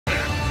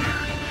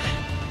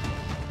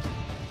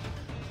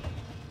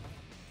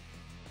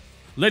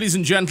Ladies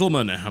and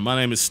gentlemen, my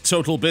name is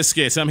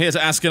TotalBiscuit. I'm here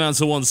to ask and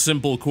answer one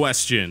simple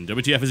question.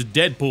 WTF is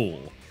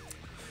Deadpool.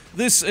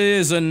 This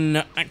is an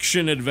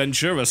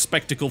action-adventure, a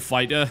spectacle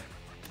fighter.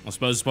 I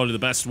suppose it's probably the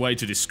best way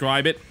to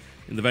describe it,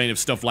 in the vein of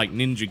stuff like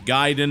Ninja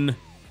Gaiden,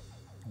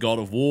 God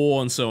of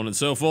War, and so on and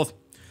so forth.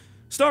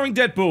 Starring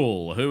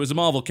Deadpool, who is a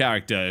Marvel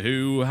character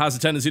who has a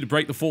tendency to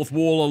break the fourth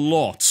wall a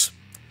lot,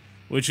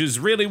 which is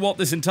really what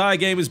this entire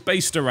game is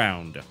based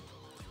around.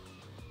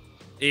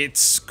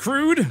 It's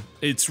crude,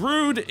 it's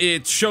rude,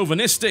 it's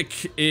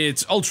chauvinistic,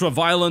 it's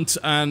ultra-violent,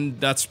 and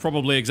that's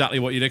probably exactly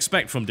what you'd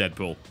expect from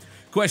Deadpool.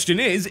 Question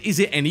is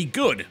it any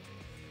good?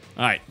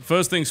 Alright,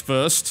 first things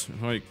first.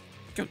 Right,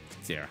 go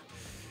there.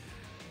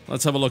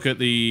 Let's have a look at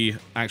the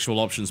actual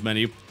options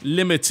menu.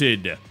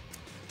 Limited.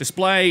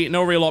 Display,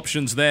 no real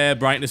options there.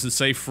 Brightness and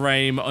safe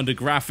frame. Under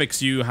graphics,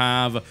 you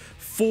have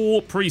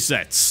 4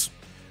 presets.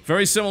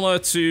 Very similar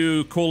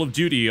to Call of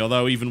Duty,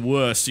 although even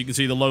worse. You can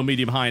see the low,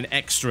 medium, high, and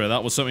extra.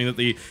 That was something that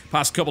the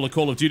past couple of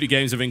Call of Duty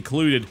games have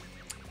included.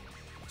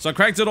 So I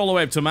cranked it all the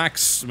way up to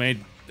max. I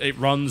mean, it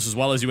runs as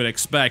well as you would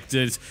expect.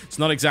 It's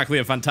not exactly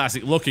a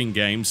fantastic looking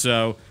game,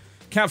 so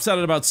caps out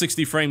at about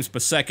 60 frames per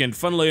second.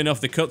 Funnily enough,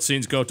 the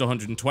cutscenes go to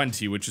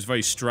 120, which is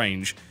very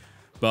strange.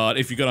 But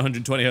if you've got a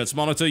 120Hz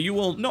monitor, you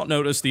will not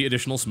notice the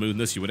additional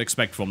smoothness you would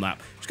expect from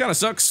that, which kind of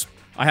sucks.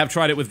 I have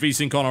tried it with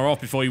VSync on or off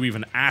before you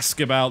even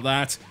ask about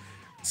that.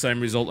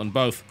 Same result on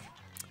both.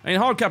 I mean,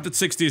 hard capped at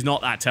 60 is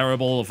not that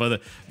terrible. For the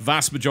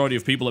vast majority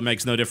of people, it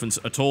makes no difference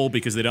at all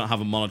because they don't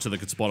have a monitor that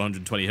could support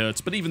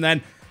 120Hz. But even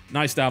then,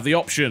 nice to have the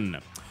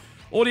option.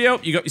 Audio,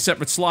 you got your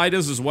separate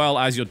sliders as well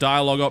as your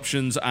dialogue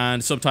options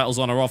and subtitles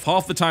on or off.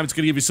 Half the time, it's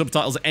going to give you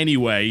subtitles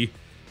anyway,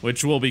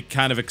 which will be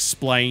kind of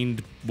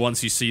explained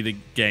once you see the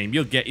game.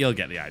 You'll get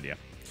the idea.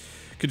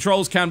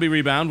 Controls can be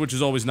rebound, which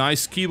is always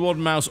nice. Keyboard,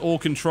 mouse, or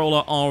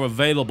controller are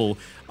available.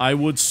 I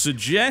would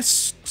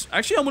suggest...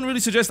 Actually, I wouldn't really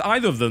suggest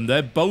either of them.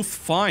 They're both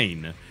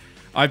fine.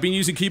 I've been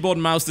using keyboard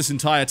and mouse this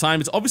entire time.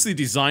 It's obviously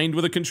designed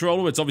with a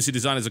controller. It's obviously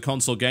designed as a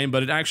console game,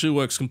 but it actually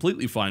works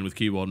completely fine with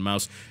keyboard and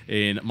mouse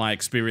in my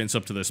experience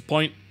up to this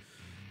point.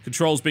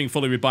 Controls being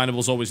fully rebindable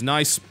is always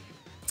nice.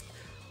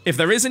 If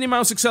there is any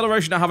mouse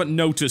acceleration, I haven't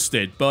noticed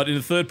it, but in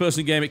a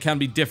third-person game, it can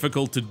be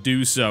difficult to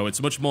do so.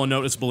 It's much more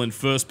noticeable in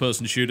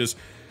first-person shooters.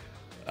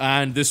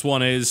 And this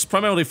one is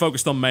primarily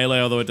focused on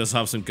melee, although it does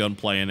have some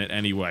gunplay in it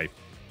anyway.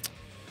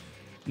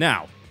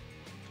 Now,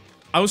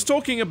 I was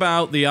talking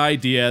about the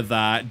idea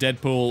that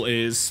Deadpool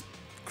is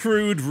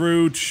crude,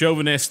 rude,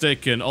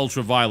 chauvinistic, and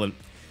ultra-violent.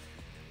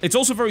 It's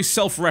also very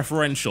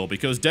self-referential,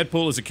 because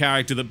Deadpool is a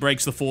character that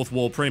breaks the fourth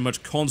wall pretty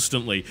much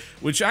constantly,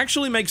 which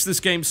actually makes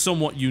this game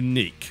somewhat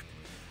unique.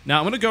 Now,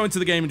 I'm going to go into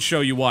the game and show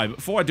you why, but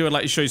before I do, I'd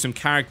like to show you some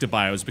character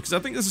bios, because I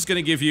think this is going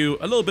to give you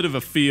a little bit of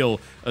a feel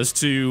as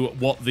to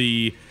what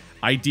the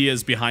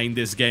ideas behind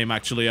this game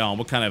actually are, and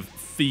what kind of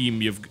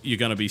theme you're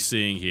going to be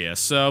seeing here.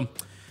 So,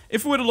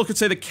 if we were to look at,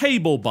 say, the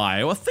Cable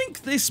bio, I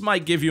think this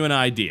might give you an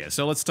idea,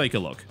 so let's take a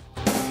look.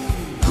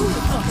 Who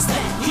the fuck is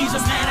that? He's a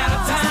man out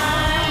of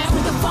time.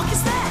 Who the fuck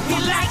is that? He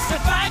likes to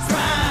fight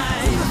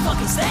crime. Who the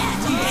fuck is that?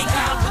 He ain't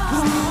out the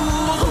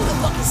pool. Who the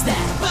fuck is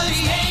that? But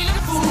he ain't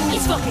a fool.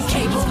 He's fucking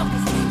Cable.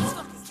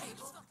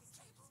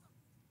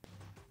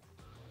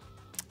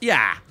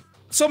 Yeah,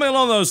 something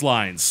along those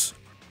lines.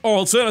 Or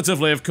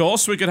alternatively, of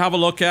course, we could have a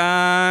look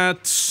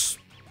at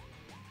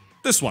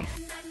this one.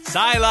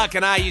 Psylocke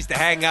and I used to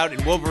hang out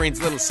in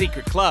Wolverine's little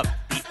secret club,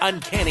 the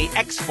Uncanny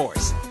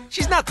X-Force.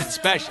 She's nothing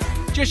special,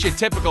 just your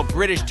typical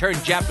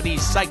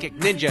British-turned-Japanese psychic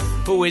ninja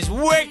who is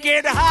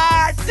wicked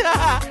hot!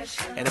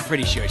 And I'm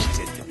pretty sure she's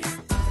into me.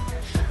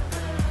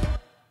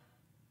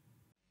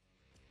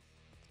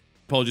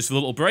 Apologies for the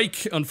little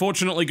break.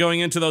 Unfortunately, going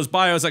into those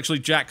bios actually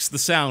jacks the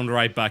sound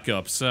right back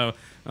up, so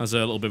that's a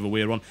little bit of a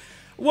weird one.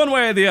 One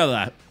way or the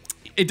other,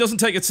 it doesn't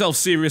take itself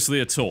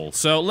seriously at all,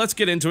 so let's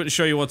get into it and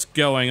show you what's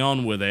going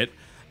on with it.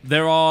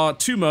 There are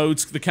 2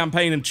 modes, the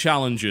campaign and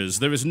challenges.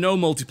 There is no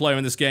multiplayer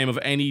in this game of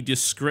any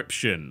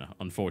description,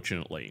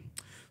 unfortunately.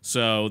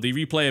 So the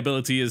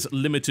replayability is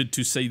limited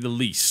to say the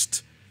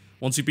least.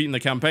 Once you've beaten the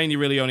campaign, you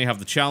really only have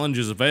the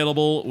challenges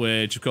available,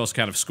 which of course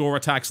kind of score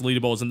attacks,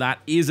 leaderboards, and that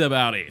is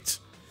about it.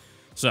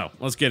 So,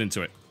 let's get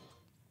into it.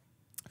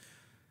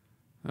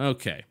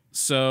 Okay,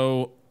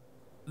 so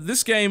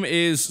this game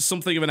is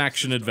something of an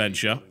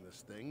action-adventure,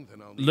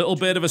 little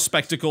bit of a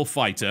spectacle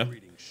fighter,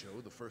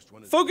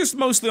 focused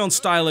mostly on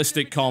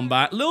stylistic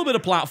combat. A little bit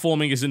of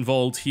platforming is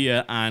involved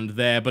here and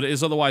there, but it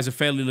is otherwise a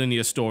fairly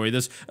linear story.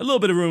 There's a little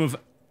bit of room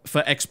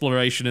for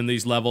exploration in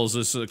these levels.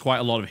 There's quite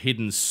a lot of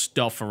hidden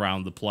stuff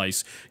around the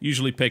place.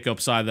 Usually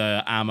pickups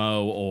either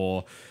ammo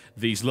or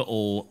these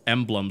little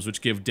emblems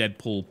which give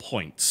Deadpool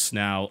points.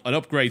 Now, an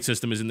upgrade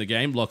system is in the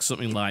game, looks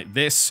something like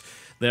this.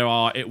 There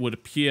are, it would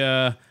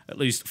appear, at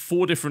least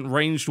 4 different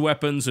ranged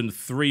weapons and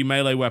 3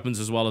 melee weapons,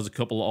 as well as a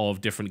couple of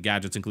different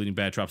gadgets, including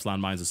bear traps,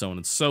 landmines, and so on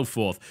and so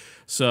forth.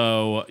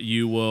 So,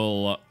 you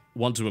will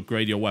want to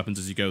upgrade your weapons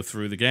as you go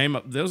through the game.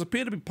 Those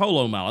appear to be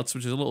polo mallets,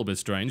 which is a little bit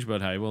strange,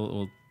 but hey,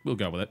 we'll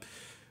go with it.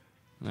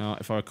 Now,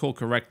 if I recall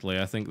correctly,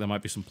 I think there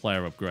might be some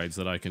player upgrades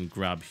that I can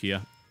grab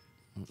here.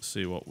 Let's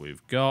see what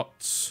we've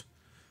got.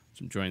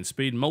 Some joint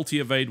speed.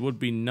 Multi-evade would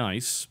be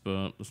nice,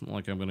 but it's not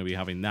like I'm going to be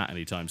having that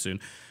anytime soon.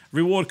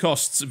 Reward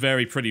costs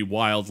vary pretty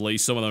wildly.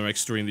 Some of them are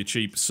extremely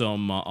cheap.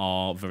 Some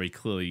are very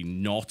clearly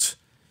not.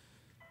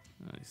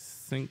 I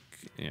think,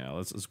 yeah,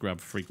 let's grab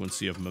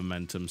frequency of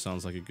momentum.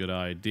 Sounds like a good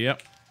idea.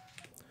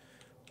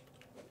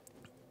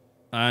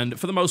 And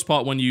for the most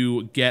part, when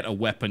you get a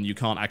weapon, you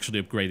can't actually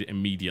upgrade it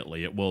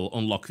immediately. It will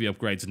unlock the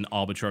upgrades at an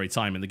arbitrary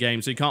time in the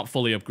game, so you can't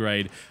fully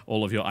upgrade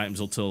all of your items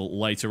until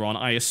later on.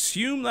 I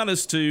assume that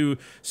is to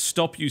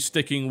stop you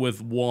sticking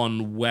with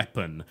one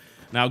weapon.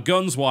 Now,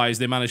 guns-wise,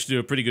 they managed to do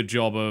a pretty good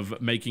job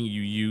of making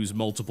you use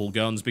multiple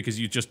guns because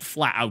you just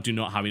flat out do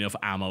not have enough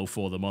ammo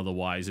for them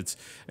otherwise. It's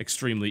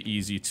extremely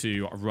easy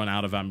to run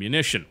out of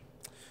ammunition.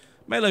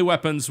 Melee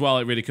weapons, well,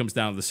 it really comes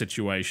down to the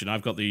situation.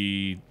 I've got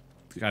the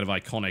kind of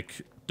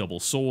iconic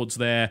double swords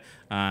there,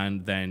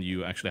 and then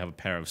you actually have a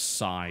pair of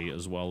sai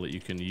as well that you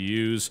can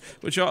use,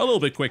 which are a little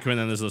bit quicker, and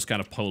then there's those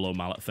kind of polo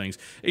mallet things.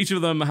 Each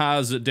of them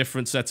has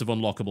different sets of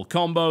unlockable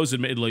combos.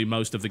 Admittedly,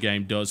 most of the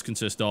game does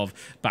consist of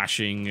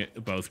bashing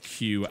both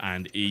Q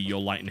and E,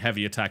 your light and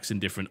heavy attacks in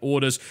different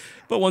orders,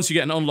 but once you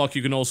get an unlock,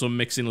 you can also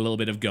mix in a little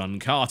bit of gun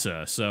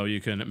kata, so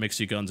you can mix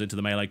your guns into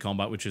the melee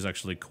combat, which is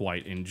actually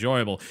quite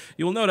enjoyable.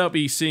 You will no doubt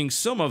be seeing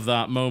some of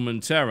that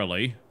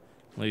momentarily.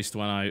 At least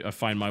when I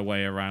find my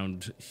way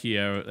around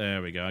here.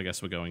 There we go. I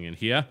guess we're going in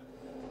here.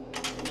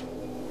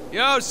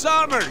 Yo,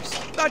 Summers!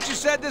 Thought you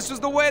said this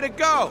was the way to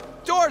go.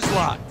 Door's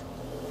locked.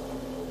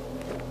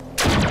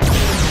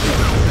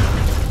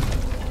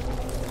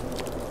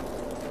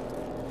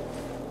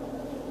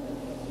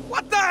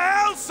 What the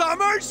hell,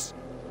 Summers?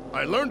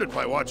 I learned it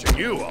by watching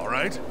you, all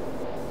right?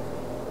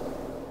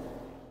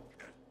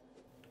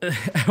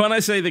 When I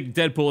say that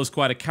Deadpool is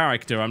quite a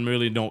character, I'm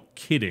really not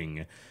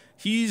kidding.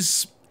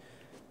 He's...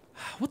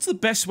 What's the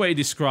best way to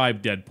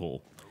describe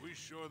Deadpool?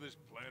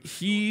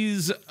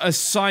 He's a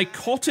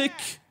psychotic,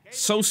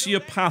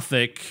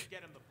 sociopathic,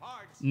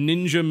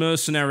 ninja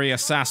mercenary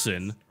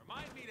assassin.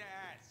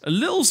 A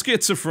little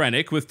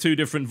schizophrenic with two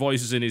different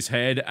voices in his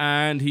head,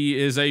 and he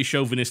is a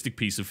chauvinistic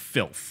piece of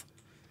filth.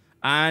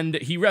 And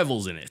he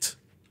revels in it.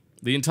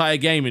 The entire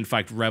game, in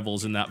fact,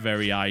 revels in that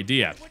very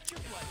idea.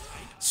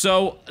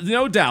 So,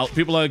 no doubt,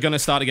 people are going to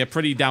start to get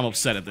pretty damn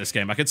upset at this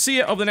game. I could see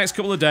it over the next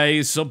couple of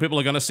days. Some people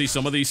are going to see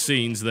some of these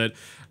scenes that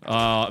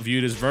are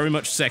viewed as very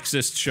much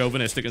sexist,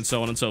 chauvinistic, and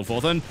so on and so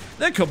forth. And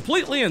they're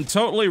completely and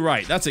totally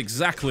right. That's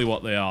exactly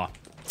what they are.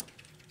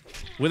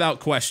 Without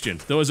question.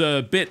 There was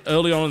a bit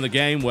early on in the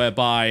game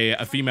whereby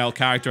a female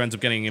character ends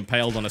up getting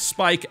impaled on a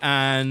spike,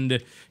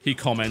 and he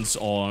comments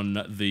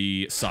on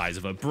the size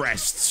of her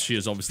breasts. She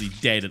is obviously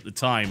dead at the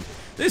time.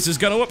 This is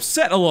going to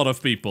upset a lot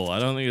of people. I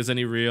don't think there's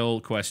any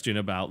real question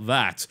about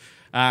that.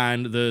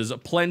 And there's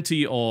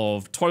plenty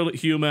of toilet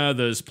humor,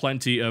 there's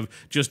plenty of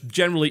just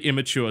generally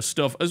immature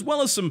stuff, as well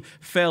as some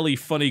fairly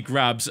funny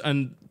grabs,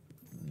 and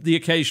the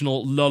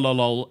occasional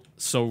lol,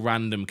 so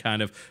random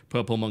kind of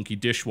purple monkey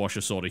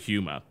dishwasher sort of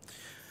humor.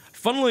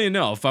 Funnily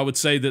enough, I would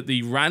say that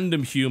the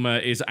random humor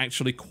is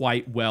actually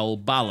quite well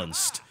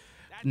balanced.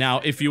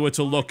 Now, if you were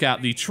to look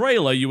at the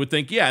trailer, you would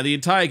think, yeah, the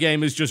entire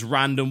game is just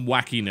random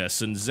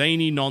wackiness and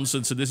zany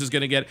nonsense, and this is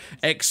going to get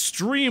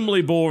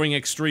extremely boring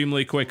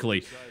extremely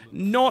quickly.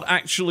 Not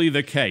actually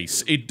the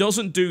case. It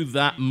doesn't do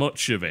that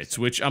much of it,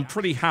 which I'm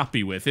pretty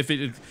happy with. If it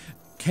had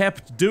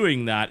kept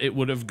doing that, it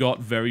would have got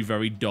very,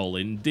 very dull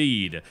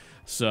indeed.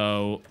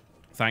 So,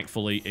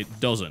 thankfully, it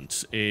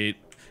doesn't.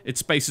 It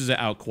spaces it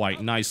out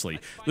quite nicely.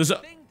 There's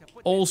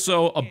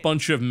also a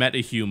bunch of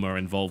meta-humor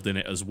involved in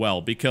it as well,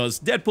 because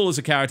Deadpool is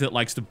a character that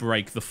likes to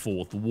break the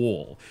fourth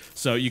wall.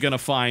 So you're going to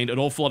find an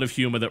awful lot of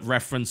humor that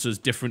references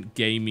different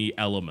gamey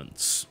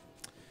elements.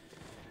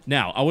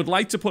 Now, I would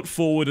like to put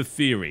forward a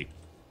theory.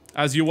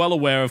 As you're well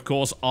aware, of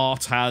course,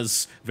 art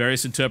has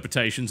various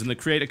interpretations, and the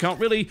creator can't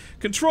really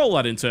control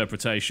that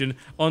interpretation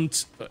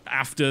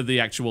after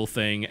the actual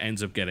thing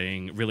ends up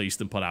getting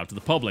released and put out to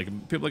the public.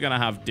 People are going to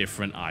have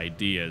different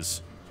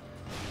ideas.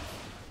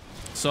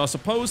 So I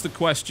suppose the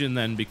question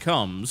then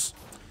becomes,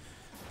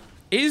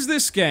 is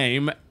this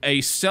game a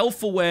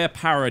self-aware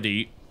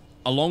parody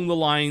along the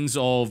lines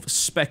of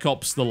Spec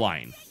Ops: The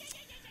Line?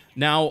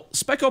 Now,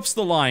 Spec Ops: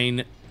 The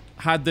Line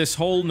had this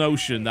whole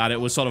notion that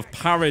it was sort of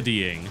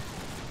parodying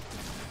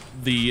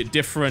the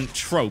different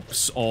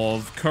tropes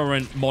of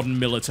current modern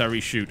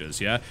military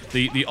shooters, yeah?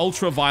 The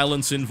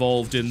ultra-violence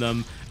involved in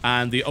them,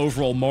 and the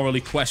overall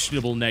morally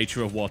questionable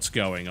nature of what's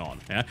going on,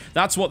 yeah?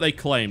 That's what they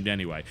claimed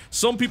anyway.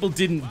 Some people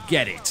didn't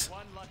get it.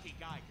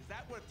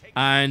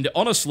 And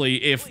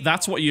honestly, if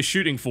that's what you're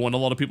shooting for and a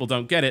lot of people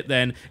don't get it,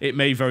 then it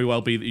may very well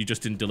be that you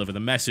just didn't deliver the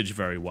message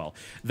very well.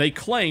 They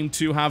claim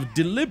to have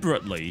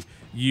deliberately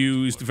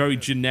used very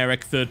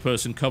generic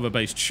third-person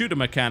cover-based shooter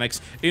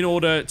mechanics in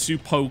order to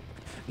poke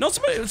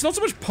it's not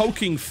so much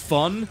poking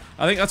fun.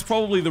 I think that's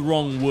probably the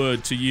wrong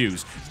word to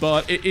use.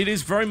 But it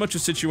is very much a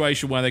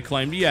situation where they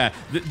claim, yeah,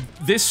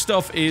 this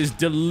stuff is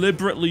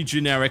deliberately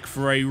generic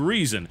for a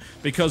reason.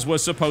 Because we're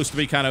supposed to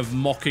be kind of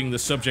mocking the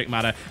subject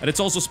matter. And it's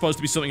also supposed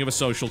to be something of a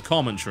social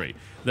commentary.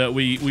 That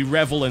we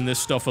revel in this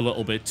stuff a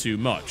little bit too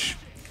much.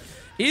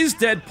 Is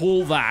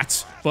Deadpool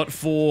that, but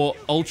for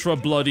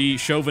ultra-bloody,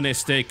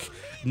 chauvinistic,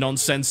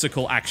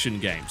 nonsensical action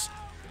games?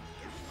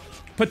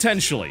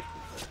 Potentially.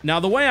 Now,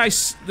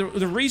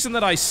 the reason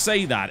that I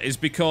say that is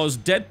because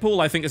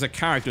Deadpool, I think, as a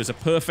character, is a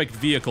perfect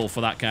vehicle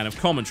for that kind of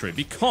commentary,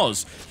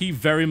 because he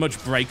very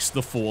much breaks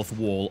the fourth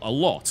wall a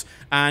lot,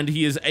 and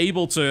he is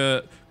able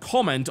to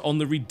comment on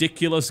the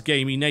ridiculous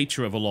gamey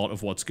nature of a lot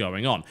of what's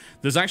going on.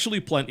 There's actually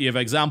plenty of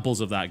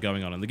examples of that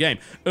going on in the game.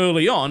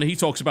 Early on, he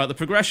talks about the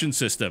progression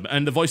system,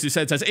 and the voice he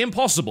said says,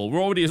 impossible,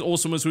 we're already as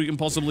awesome as we can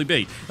possibly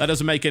be. That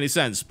doesn't make any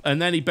sense.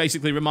 And then he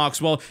basically remarks,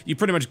 well, you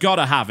pretty much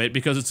gotta have it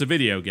because it's a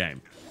video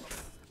game.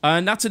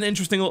 And that's an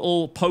interesting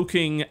little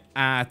poking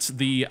at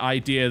the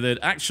idea that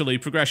actually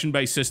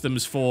progression-based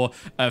systems for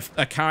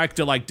a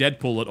character like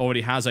Deadpool that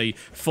already has a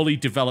fully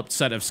developed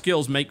set of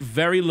skills make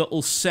very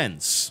little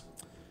sense.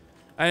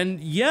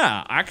 And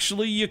yeah,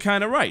 actually, you're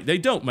kind of right. They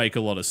don't make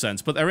a lot of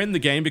sense, but they're in the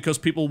game because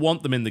people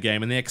want them in the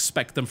game and they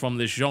expect them from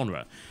this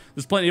genre.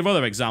 There's plenty of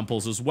other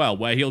examples as well,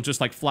 where he'll just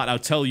like flat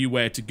out tell you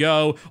where to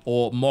go,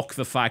 or mock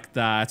the fact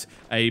that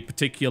a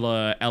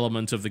particular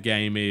element of the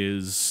game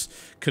is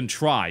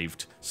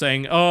contrived,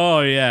 saying,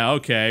 oh yeah,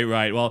 okay,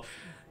 right, well,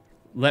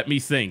 let me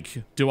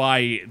think. Do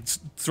I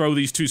throw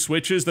these two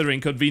switches that are in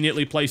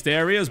conveniently placed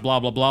areas? Blah,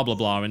 blah, blah, blah,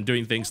 blah, and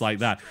doing things like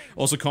that.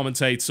 Also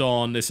commentates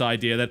on this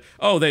idea that,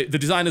 oh, the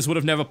designers would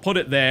have never put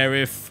it there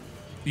if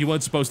you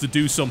weren't supposed to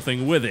do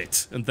something with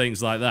it, and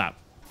things like that.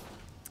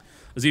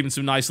 There's even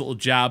some nice little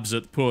jabs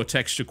at poor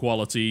texture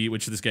quality,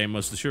 which this game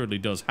most assuredly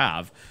does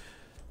have.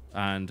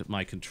 And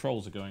my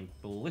controls are going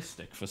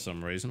ballistic for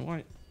some reason.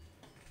 Why?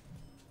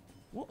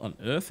 What on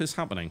earth is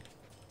happening?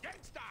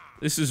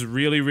 This is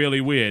really,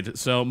 really weird.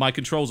 So my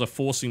controls are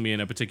forcing me in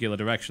a particular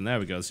direction. There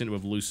we go. They seem to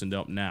have loosened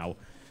up now.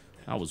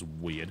 That was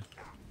weird.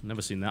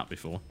 Never seen that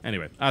before.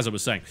 Anyway, as I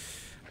was saying,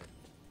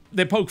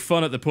 they poke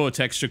fun at the poor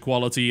texture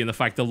quality and the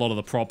fact that a lot of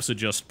the props are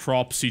just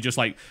props. He just,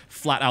 like,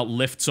 flat out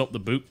lifts up the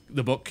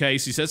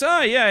bookcase. He says,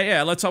 oh,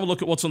 yeah, let's have a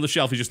look at what's on the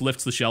shelf. He just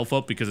lifts the shelf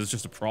up because it's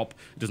just a prop.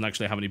 It doesn't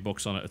actually have any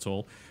books on it at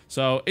all.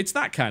 So, it's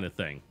that kind of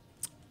thing.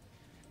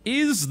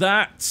 Is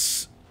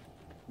that,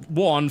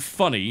 one,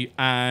 funny,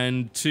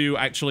 and two,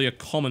 actually a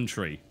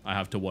commentary, I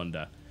have to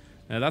wonder.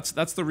 Now,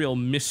 that's the real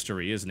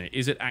mystery, isn't it?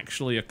 Is it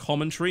actually a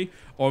commentary,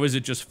 or is it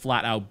just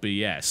flat out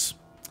BS?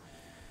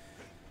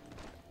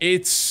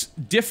 It's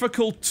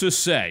difficult to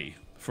say,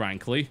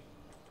 frankly.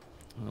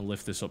 I'm gonna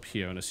lift this up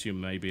here and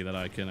assume maybe that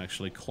I can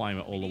actually climb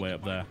it all the way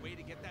up there.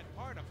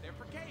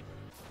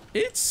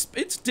 It's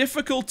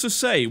difficult to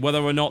say whether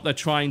or not they're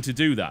trying to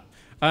do that.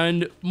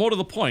 And more to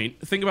the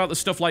point, think about the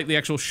stuff like the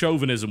actual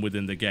chauvinism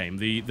within the game,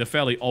 the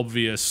fairly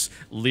obvious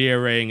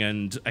leering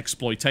and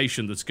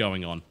exploitation that's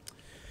going on.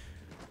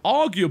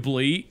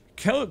 Arguably,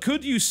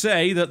 could you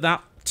say that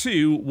that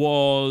too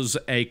was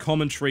a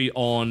commentary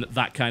on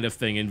that kind of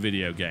thing in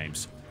video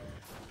games?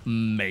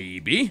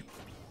 Maybe.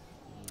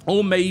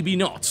 Or maybe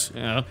not.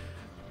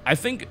 I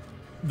think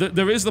that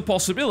there is the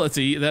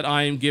possibility that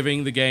I am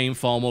giving the game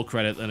far more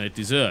credit than it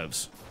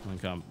deserves. I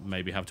think I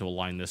maybe have to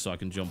align this so I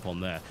can jump on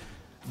there.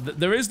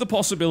 There is the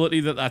possibility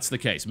that that's the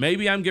case.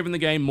 Maybe I'm giving the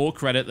game more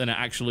credit than it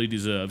actually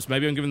deserves.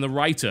 Maybe I'm giving the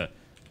writer...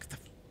 The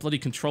bloody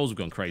controls have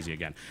gone crazy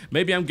again.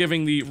 Maybe I'm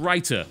giving the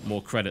writer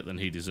more credit than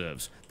he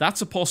deserves.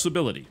 That's a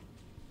possibility.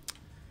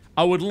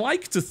 I would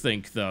like to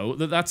think, though,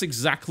 that that's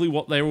exactly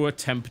what they were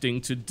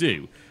attempting to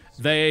do.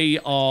 They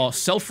are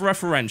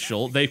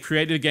self-referential. They've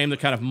created a game that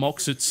kind of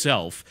mocks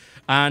itself.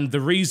 And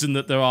the reason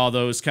that there are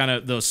those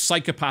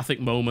psychopathic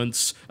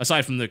moments,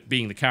 aside from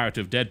being the character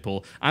of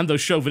Deadpool, and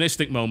those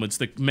chauvinistic moments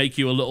that make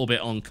you a little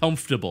bit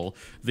uncomfortable,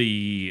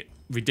 the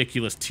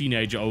ridiculous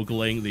teenage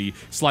ogling, the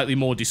slightly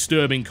more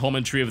disturbing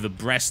commentary of the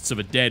breasts of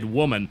a dead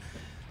woman,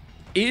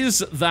 is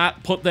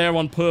that put there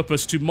on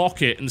purpose to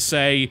mock it and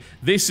say,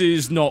 this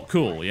is not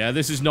cool, yeah?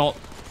 This is not...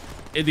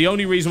 The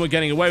only reason we're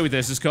getting away with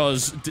this is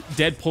because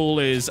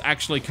Deadpool is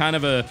actually kind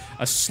of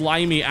a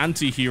slimy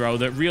anti-hero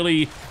that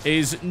really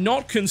is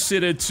not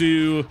considered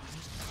to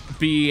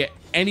be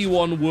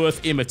anyone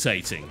worth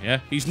imitating,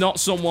 yeah? He's not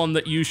someone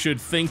that you should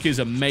think is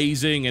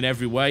amazing in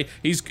every way.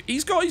 He's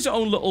got his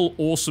own little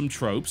awesome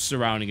tropes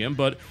surrounding him,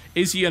 but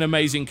is he an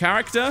amazing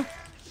character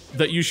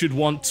that you should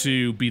want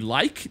to be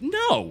like?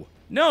 No.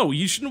 No,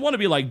 you shouldn't want to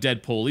be like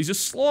Deadpool. He's a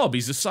slob.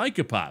 He's a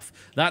psychopath.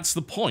 That's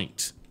the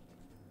point.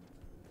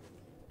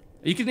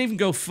 You can even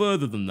go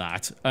further than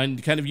that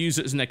and kind of use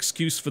it as an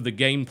excuse for the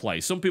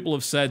gameplay. Some people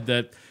have said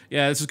that,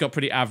 yeah, this has got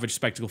pretty average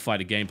spectacle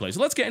fighter gameplay.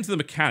 So let's get into the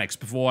mechanics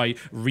before I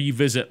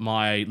revisit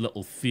my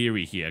little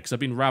theory here, because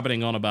I've been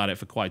rabbiting on about it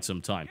for quite some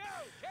time.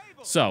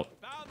 So,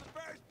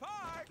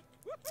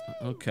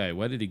 okay,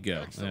 where did he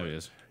go? There he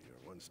is.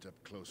 You're one step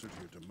closer to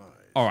your demise.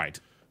 All right.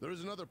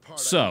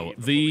 So,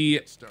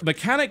 the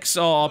mechanics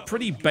are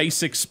pretty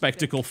basic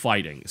spectacle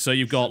fighting. So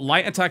you've got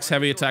light attacks,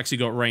 heavy attacks, you've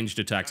got ranged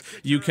attacks.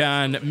 You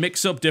can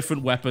mix up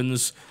different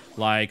weapons,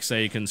 like,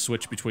 say, you can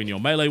switch between your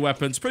melee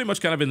weapons, pretty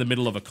much kind of in the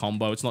middle of a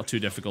combo. It's not too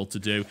difficult to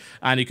do.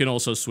 And you can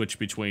also switch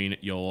between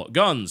your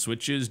guns,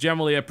 which is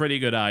generally a pretty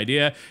good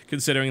idea,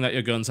 considering that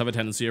your guns have a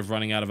tendency of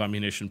running out of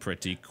ammunition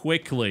pretty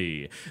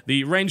quickly.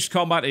 The ranged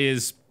combat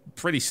is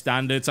pretty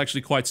standard. It's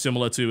actually quite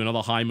similar to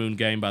another High Moon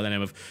game by the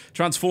name of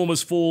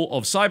Transformers Fall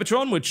of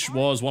Cybertron, which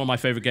was one of my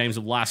favorite games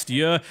of last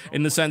year,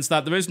 in the sense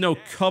that there is no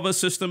cover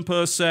system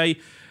per se,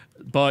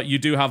 but you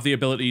do have the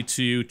ability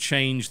to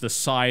change the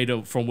side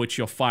from which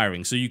you're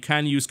firing. So you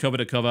can use cover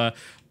to cover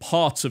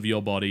parts of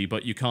your body,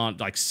 but you can't,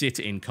 like, sit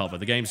in cover.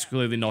 The game's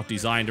clearly not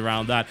designed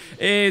around that.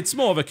 It's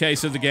more of a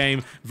case of the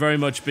game very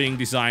much being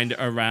designed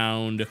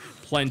around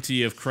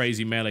plenty of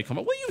crazy melee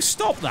combat. Will you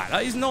stop that?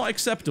 That is not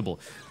acceptable.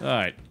 All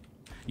right.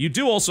 You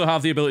do also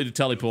have the ability to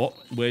teleport,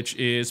 which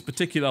is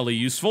particularly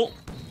useful.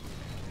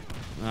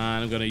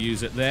 And I'm going to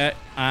use it there.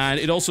 And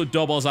it also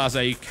doubles as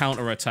a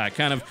counter-attack,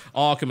 kind of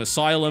Arkham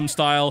Asylum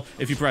style.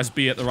 If you press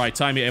B at the right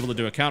time, you're able to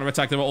do a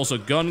counter-attack. There are also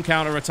gun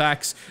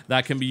counter-attacks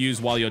that can be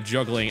used while you're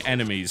juggling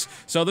enemies.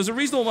 So there's a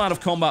reasonable amount of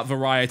combat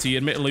variety.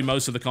 Admittedly,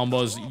 most of the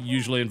combos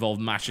usually involve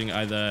mashing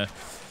either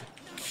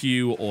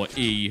Q or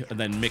E, and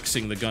then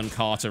mixing the gun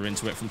carter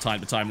into it from time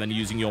to time, then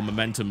using your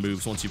momentum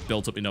moves once you've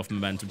built up enough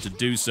momentum to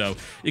do so.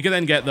 You can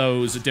then get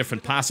those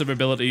different passive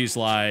abilities,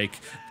 like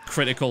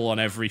critical on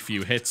every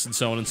few hits, and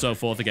so on and so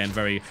forth. Again,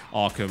 very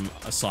Arkham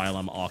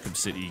Asylum, Arkham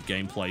City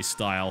gameplay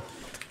style.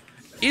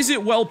 Is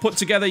it well put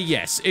together?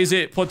 Yes. Is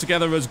it put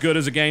together as good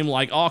as a game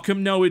like Arkham?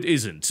 No, it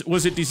isn't.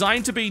 Was it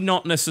designed to be?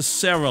 Not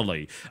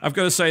necessarily. I've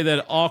got to say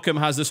that Arkham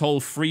has this whole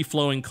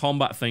free-flowing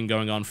combat thing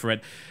going on for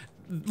it.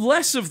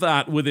 Less of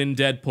that within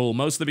Deadpool,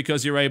 mostly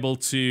because you're able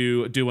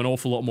to do an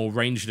awful lot more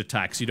ranged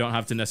attacks. You don't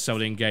have to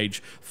necessarily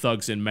engage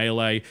thugs in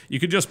melee. You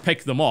can just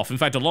pick them off. In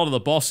fact, a lot of the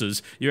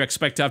bosses, you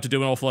expect to have to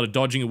do an awful lot of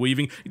dodging and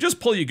weaving. You just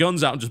pull your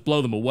guns out and just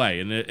blow them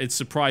away, and it's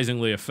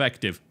surprisingly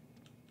effective.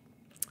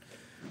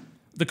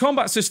 The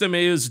combat system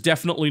is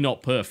definitely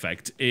not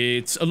perfect.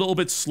 It's a little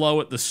bit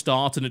slow at the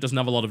start, and it doesn't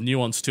have a lot of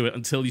nuance to it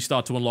until you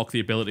start to unlock the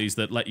abilities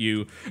that let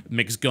you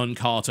mix gun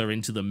carter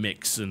into the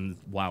mix, and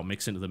wow,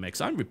 mix into the mix.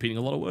 I'm repeating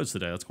a lot of words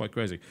today, that's quite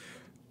crazy.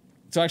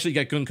 To actually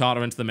get gun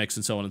carter into the mix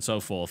and so on and so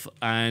forth,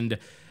 and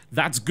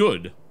that's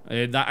good.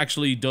 That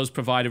actually does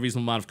provide a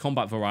reasonable amount of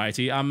combat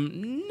variety.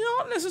 I'm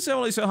not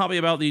necessarily so happy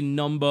about the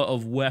number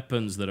of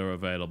weapons that are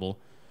available.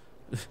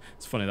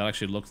 It's funny, that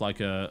actually looked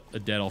like a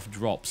dead-off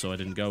drop, so I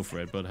didn't go for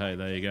it, but hey,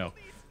 there you go.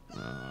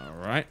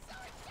 Alright.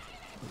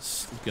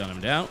 Let's gun him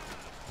down,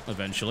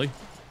 eventually.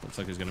 Looks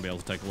like he's going to be able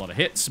to take a lot of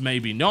hits.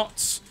 Maybe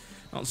not.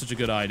 Not such a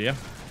good idea.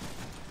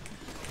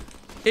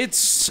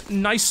 It's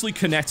nicely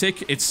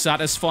kinetic, it's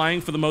satisfying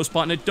for the most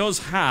part, and it does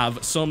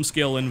have some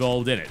skill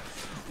involved in it.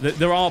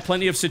 There are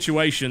plenty of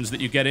situations that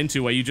you get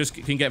into where you just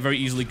can get very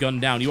easily gunned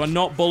down. You are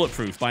not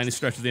bulletproof by any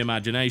stretch of the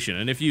imagination,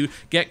 and if you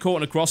get caught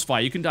in a crossfire,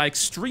 you can die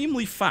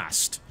extremely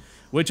fast,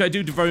 which I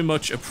do very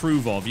much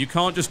approve of. You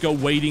can't just go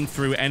wading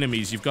through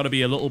enemies. You've got to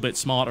be a little bit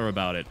smarter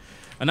about it,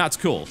 and that's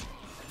cool.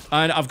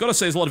 And I've got to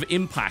say, there's a lot of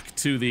impact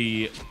to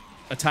the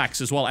attacks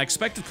as well. I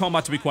expected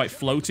combat to be quite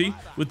floaty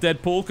with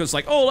Deadpool, because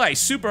like, oh, hey,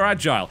 super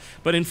agile,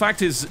 but in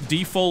fact his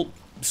default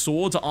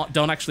swords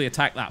don't actually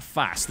attack that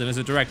fast, and as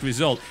a direct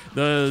result,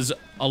 there's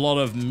a lot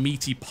of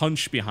meaty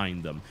punch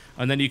behind them.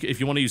 And then if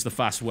you want to use the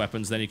fast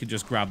weapons, then you can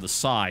just grab the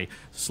sai.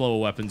 Slower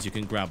weapons, you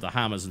can grab the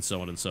hammers, and so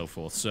on and so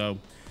forth. So,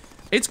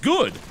 it's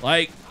good.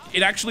 Like,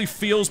 it actually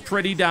feels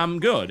pretty damn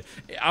good.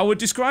 I would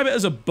describe it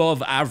as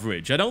above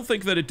average. I don't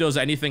think that it does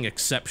anything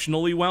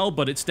exceptionally well,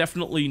 but it's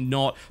definitely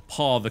not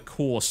par the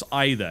course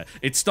either.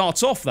 It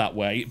starts off that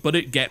way, but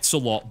it gets a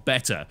lot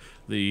better.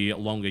 The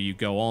longer you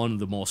go on,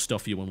 the more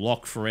stuff you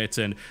unlock for it,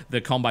 and the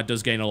combat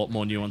does gain a lot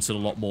more nuance and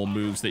a lot more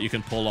moves that you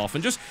can pull off,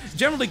 and just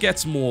generally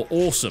gets more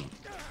awesome.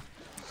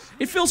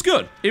 It feels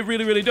good. It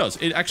really, really does.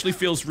 It actually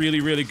feels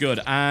really, really good,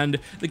 and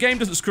the game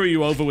doesn't screw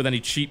you over with any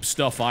cheap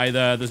stuff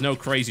either. There's no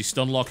crazy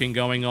stun locking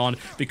going on.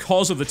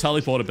 Because of the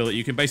teleport ability,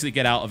 you can basically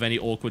get out of any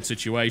awkward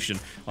situation,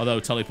 although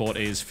teleport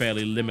is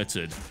fairly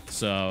limited,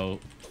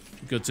 so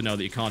good to know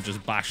that you can't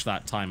just bash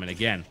that time and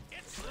again.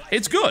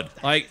 It's good.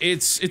 Like,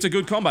 it's a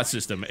good combat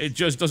system. It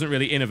just doesn't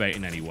really innovate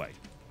in any way.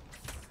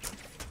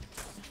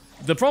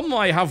 The problem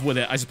I have with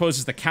it, I suppose,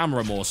 is the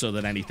camera more so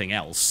than anything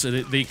else. So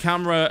the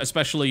camera,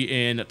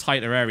 especially in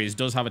tighter areas,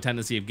 does have a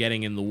tendency of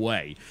getting in the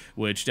way,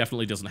 which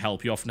definitely doesn't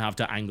help. You often have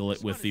to angle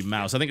it with the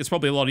mouse. I think it's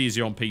probably a lot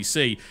easier on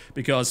PC,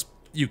 because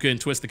you can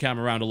twist the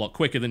camera around a lot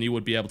quicker than you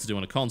would be able to do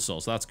on a console,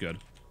 so that's good.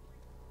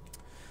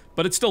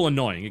 But it's still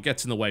annoying. It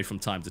gets in the way from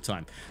time to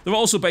time. There are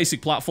also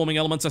basic platforming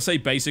elements. I say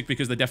basic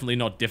because they're definitely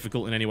not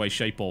difficult in any way,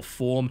 shape, or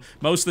form.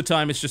 Most of the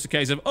time, it's just a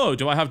case of, oh,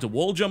 do I have to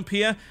wall jump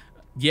here?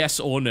 Yes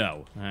or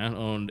no?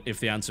 And if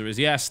the answer is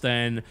yes,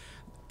 then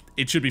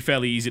it should be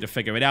fairly easy to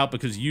figure it out,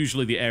 because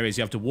usually the areas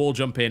you have to wall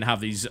jump in have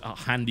these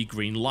handy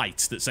green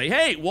lights that say,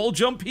 hey, wall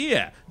jump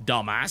here,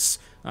 dumbass.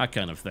 that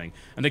kind of thing.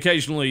 And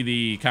occasionally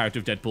the character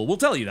of Deadpool will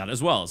tell you that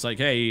as well. It's like,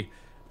 hey,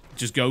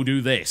 just go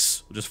do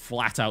this. Just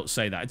flat out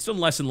say that. It's done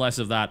less and less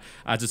of that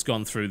as it's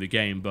gone through the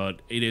game,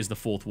 but it is the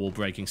fourth wall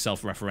breaking,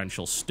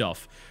 self-referential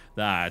stuff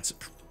that,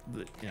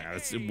 you know,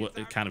 it's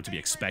kind of to be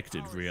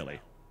expected, really.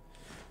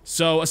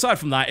 So, aside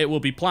from that, it will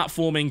be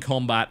platforming,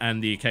 combat,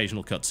 and the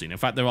occasional cutscene. In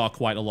fact, there are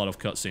quite a lot of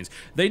cutscenes.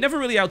 They never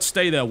really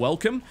outstay their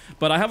welcome,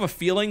 but I have a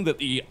feeling that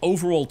the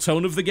overall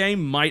tone of the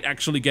game might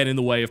actually get in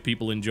the way of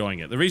people enjoying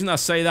it. The reason I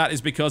say that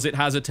is because it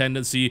has a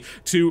tendency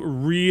to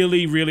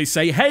really, really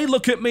say, hey,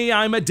 look at me,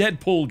 I'm a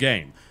Deadpool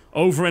game.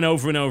 Over and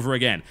over and over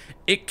again.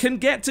 It can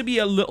get to be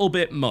a little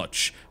bit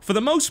much. For the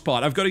most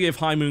part, I've got to give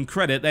High Moon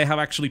credit, they have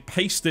actually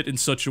paced it in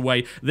such a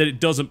way that it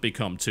doesn't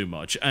become too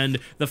much. And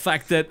the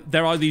fact that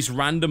there are these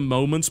random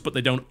moments, but they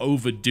don't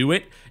overdo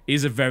it,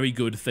 is a very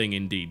good thing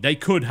indeed. They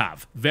could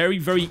have. Very,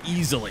 very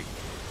easily.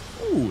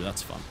 Ooh,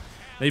 that's fun.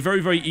 They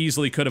very, very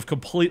easily could have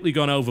completely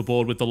gone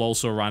overboard with the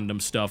also random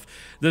stuff.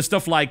 There's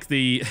stuff like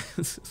the...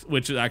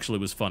 which actually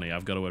was funny,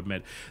 I've got to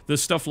admit.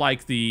 There's stuff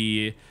like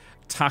the...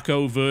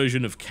 taco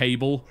version of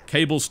Cable.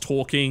 Cable's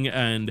talking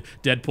and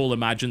Deadpool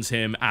imagines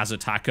him as a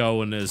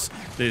taco and there's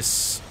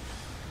this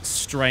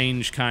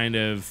strange kind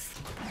of...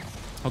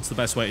 what's the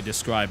best way to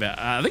describe it?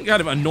 I think kind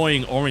of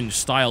annoying orange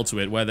style to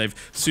it where they've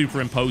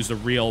superimposed a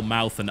real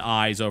mouth and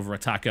eyes over a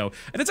taco.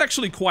 And it's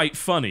actually quite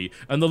funny.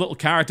 And the little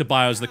character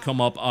bios that come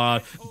up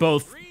are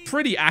both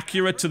pretty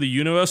accurate to the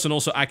universe and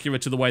also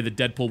accurate to the way that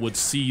Deadpool would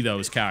see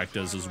those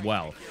characters as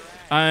well.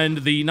 And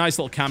the nice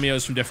little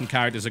cameos from different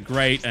characters are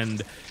great,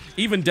 and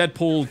even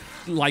Deadpool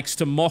likes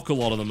to mock a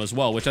lot of them as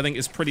well, which I think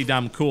is pretty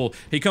damn cool.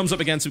 He comes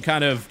up against some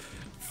kind of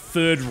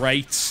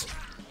third-rate,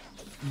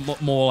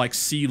 more like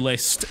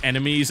C-list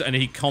enemies, and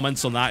he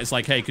comments on that. It's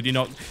like, hey, could you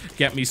not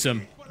get me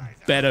some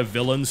better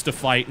villains to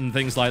fight and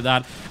things like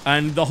that?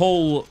 And the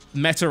whole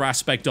meta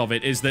aspect of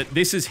it is that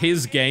this is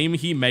his game.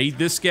 He made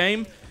this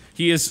game.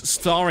 He is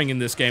starring in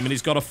this game, and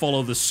he's got to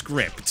follow the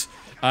script.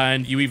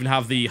 And you even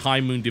have the High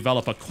Moon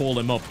developer call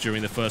him up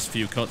during the first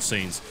few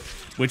cutscenes,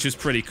 which is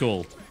pretty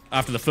cool.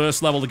 After the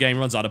first level, the game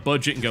runs out of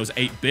budget and goes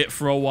 8-bit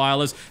for a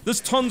while. There's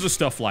tons of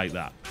stuff like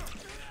that.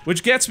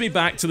 Which gets me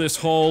back to this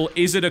whole,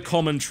 is it a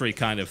commentary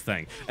kind of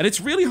thing? And it's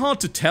really hard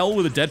to tell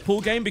with a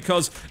Deadpool game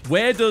because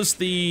where does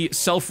the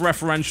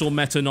self-referential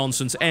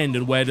meta-nonsense end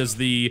and where does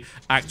the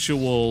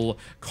actual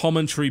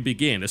commentary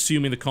begin,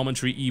 assuming the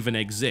commentary even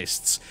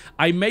exists?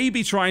 I may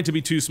be trying to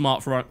be too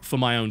smart for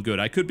my own good.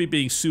 I could be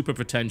being super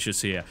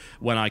pretentious here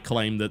when I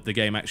claim that the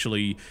game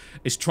actually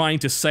is trying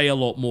to say a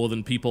lot more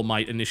than people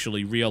might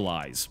initially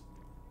realize.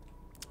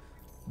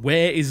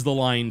 Where is the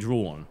line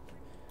drawn?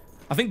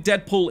 I think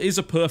Deadpool is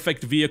a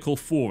perfect vehicle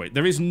for it.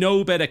 There is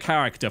no better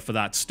character for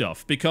that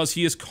stuff, because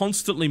he is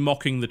constantly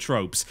mocking the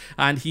tropes,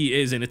 and he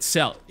is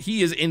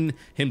in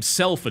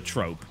himself a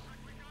trope,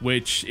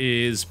 which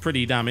is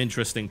pretty damn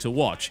interesting to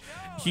watch.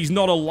 He's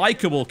not a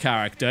likable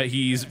character,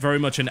 he's very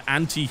much an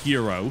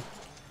anti-hero.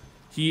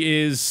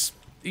 He's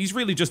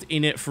really just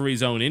in it for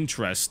his own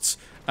interests,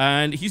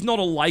 and he's not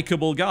a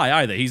likable guy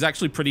either. He's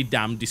actually pretty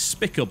damn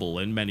despicable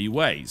in many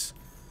ways.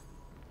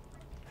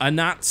 And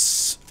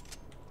that's,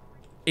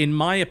 in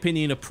my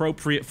opinion,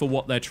 appropriate for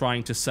what they're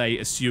trying to say,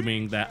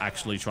 assuming they're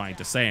actually trying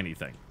to say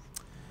anything.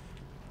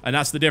 And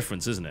that's the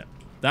difference, isn't it?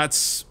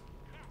 That's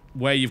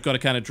where you've got to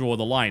kind of draw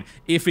the line.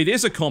 If it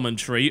is a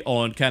commentary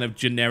on kind of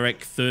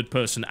generic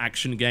third-person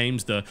action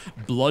games, the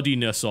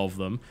bloodiness of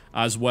them,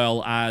 as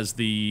well as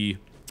the...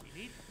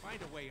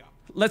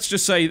 let's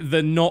just say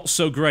the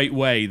not-so-great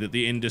way that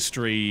the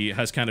industry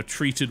has kind of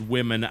treated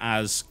women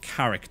as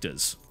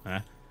characters,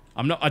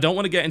 I don't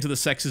want to get into the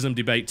sexism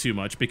debate too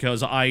much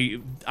because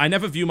I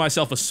never view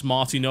myself as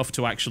smart enough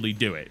to actually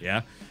do it,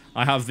 yeah?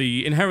 I have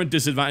the inherent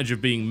disadvantage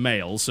of being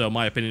male, so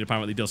my opinion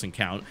apparently doesn't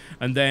count.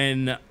 And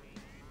then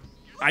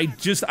I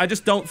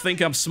just don't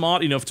think I'm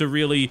smart enough to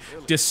really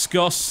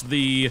discuss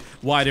the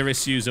wider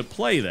issues at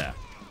play there.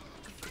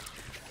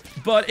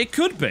 But it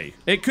could be.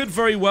 It could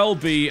very well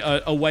be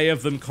a way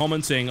of them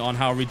commenting on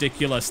how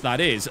ridiculous that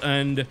is,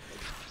 and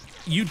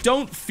you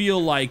don't feel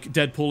like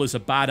Deadpool is a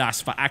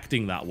badass for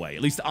acting that way.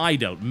 At least I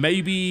don't.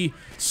 Maybe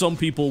some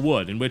people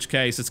would, in which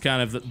case it's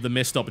kind of the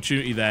missed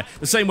opportunity there.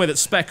 The same way that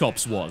Spec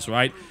Ops was,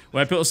 right?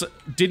 Where people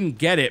didn't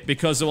get it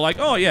because they were like,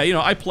 oh yeah, you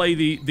know, I play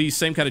these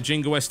same kind of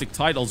jingoistic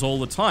titles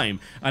all the time,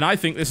 and I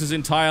think this is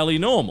entirely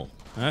normal.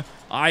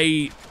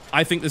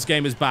 I think this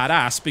game is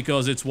badass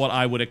because it's what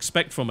I would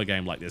expect from a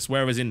game like this.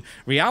 Whereas in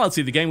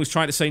reality, the game was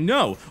trying to say,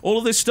 no, all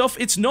of this stuff,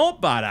 it's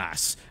not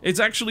badass.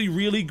 It's actually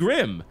really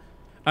grim.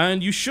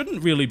 And you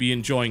shouldn't really be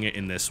enjoying it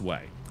in this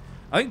way.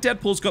 I think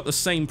Deadpool's got the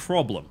same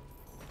problem,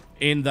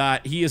 in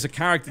that he is a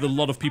character that a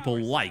lot of people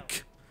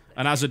like.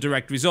 And as a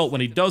direct result, when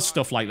he does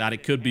stuff like that,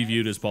 it could be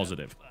viewed as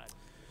positive.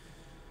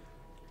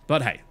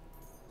 But hey.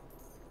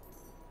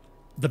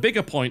 The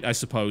bigger point, I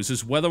suppose,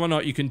 is whether or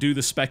not you can do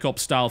the Spec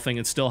Ops style thing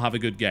and still have a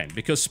good game.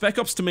 Because Spec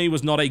Ops to me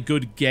was not a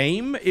good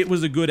game, it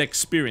was a good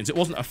experience. It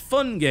wasn't a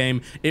fun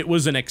game, it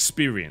was an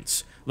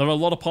experience. There are a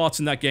lot of parts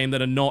in that game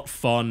that are not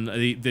fun.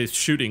 The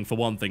shooting, for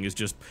one thing, is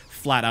just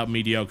flat out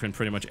mediocre in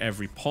pretty much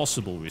every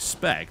possible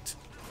respect.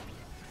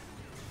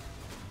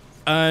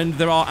 And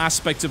there are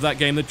aspects of that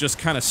game that just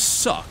kind of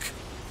suck.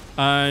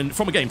 And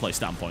from a gameplay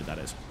standpoint, that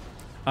is.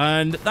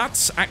 And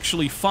that's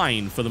actually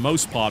fine for the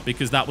most part,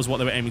 because that was what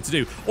they were aiming to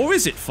do. Or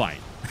is it fine?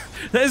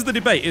 There's the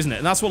debate, isn't it?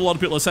 And that's what a lot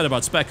of people have said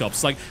about Spec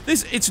Ops. Like,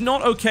 it's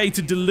not okay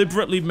to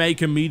deliberately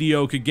make a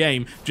mediocre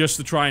game just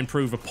to try and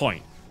prove a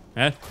point.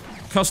 Eh?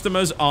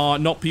 Customers are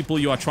not people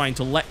you are trying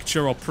to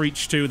lecture or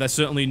preach to. They're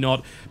certainly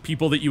not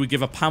people that you would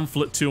give a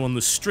pamphlet to on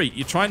the street.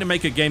 You're trying to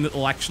make a game that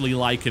they'll actually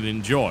like and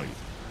enjoy.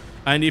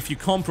 And if you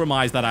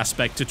compromise that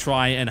aspect to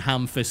try and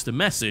ham-fist a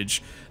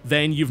message,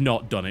 then you've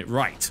not done it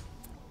right.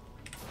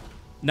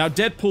 Now,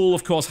 Deadpool,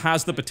 of course,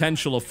 has the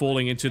potential of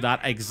falling into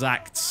that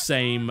exact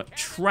same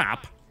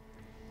trap,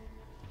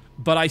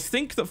 but I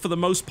think that for the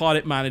most part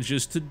it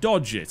manages to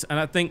dodge it, and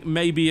I think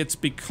maybe it's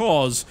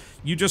because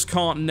you just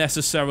can't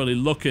necessarily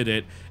look at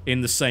it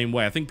in the same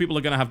way. I think people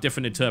are going to have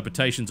different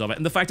interpretations of it,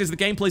 and the fact is the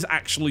gameplay is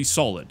actually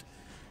solid.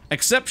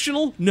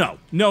 Exceptional? No.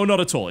 No, not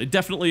at all. It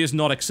definitely is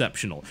not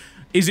exceptional.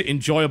 Is it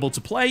enjoyable to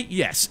play?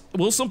 Yes.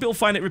 Will some people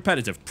find it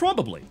repetitive?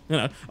 Probably. You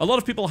know, a lot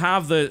of people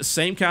have the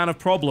same kind of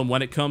problem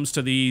when it comes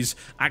to these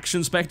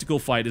action spectacle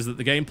fighters, that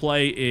the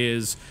gameplay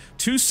is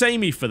too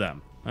samey for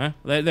them.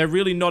 They're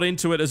really not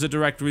into it as a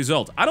direct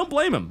result. I don't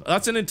blame them.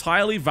 That's an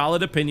entirely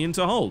valid opinion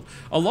to hold.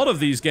 A lot of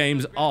these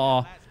games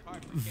are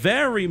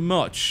very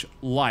much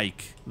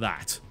like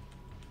that.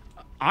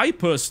 I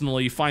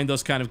personally find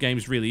those kind of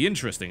games really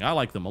interesting. I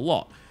like them a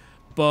lot.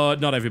 But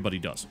not everybody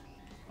does.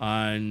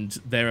 And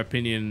their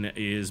opinion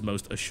is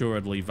most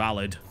assuredly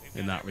valid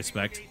in that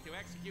respect.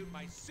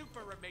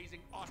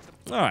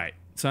 Alright,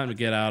 time to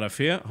get out of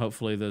here.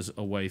 Hopefully there's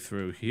a way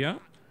through here.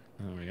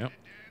 There we go.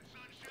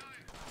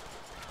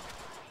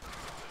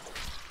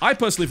 I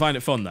personally find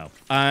it fun, though.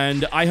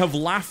 And I have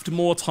laughed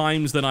more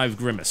times than I've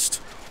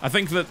grimaced. I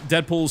think that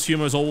Deadpool's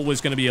humor is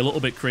always going to be a little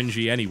bit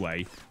cringy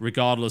anyway,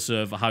 regardless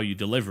of how you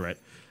deliver it.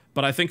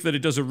 But I think that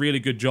it does a really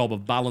good job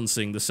of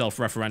balancing the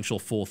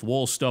self-referential fourth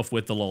wall stuff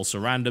with the lol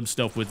random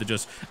stuff with the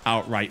just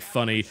outright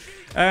funny.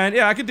 And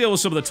yeah, I can deal with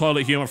some of the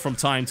toilet humor from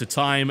time to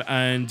time,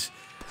 and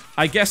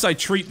I guess I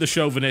treat the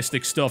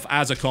chauvinistic stuff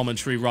as a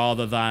commentary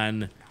rather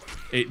than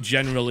it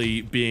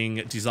generally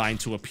being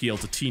designed to appeal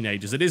to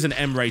teenagers. It is an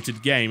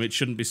M-rated game. It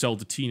shouldn't be sold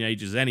to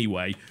teenagers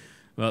anyway.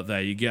 But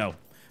there you go.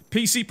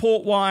 PC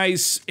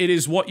port-wise, it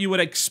is what you would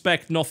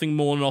expect, nothing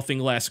more, nothing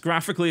less.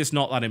 Graphically, it's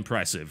not that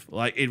impressive.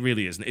 Like, it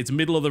really isn't. It's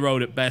middle of the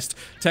road at best.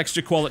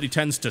 Texture quality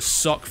tends to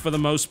suck for the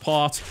most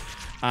part.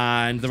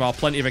 And there are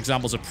plenty of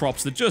examples of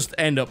props that just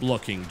end up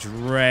looking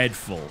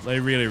dreadful.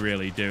 They really,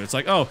 really do. It's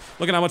like, oh,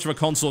 look at how much of a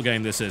console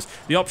game this is.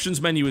 The options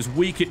menu is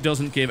weak. It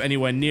doesn't give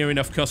anywhere near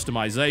enough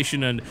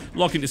customization, and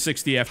locking to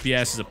 60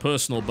 FPS is a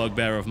personal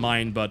bugbear of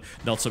mine, but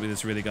not something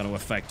that's really going to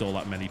affect all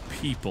that many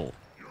people.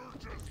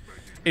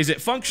 Is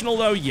it functional,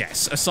 though?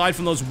 Yes. Aside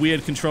from those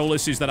weird control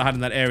issues that I had in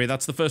that area,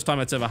 that's the first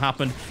time it's ever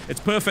happened. It's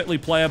perfectly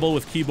playable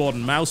with keyboard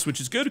and mouse, which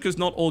is good, because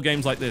not all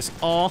games like this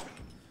are.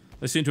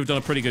 They seem to have done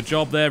a pretty good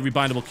job there.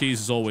 Rebindable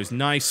keys is always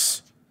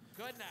nice.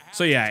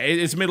 So yeah,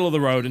 it's middle of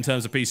the road in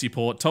terms of PC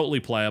port. Totally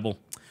playable.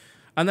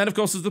 And then, of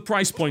course, there's the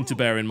price point to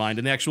bear in mind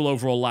and the actual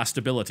overall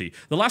lastability.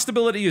 The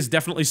lastability is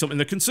definitely something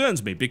that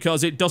concerns me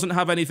because it doesn't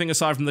have anything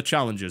aside from the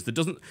challenges.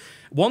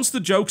 Once the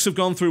jokes have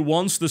gone through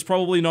once, there's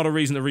probably not a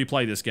reason to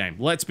replay this game.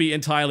 Let's be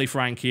entirely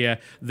frank here.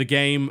 The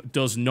game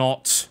does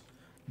not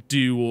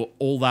do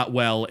all that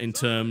well in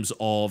terms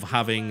of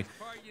having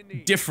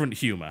different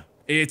humor.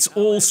 It's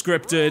all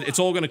scripted, it's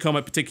all going to come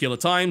at particular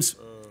times,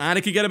 and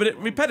it can get a bit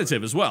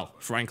repetitive as well,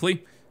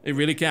 frankly. It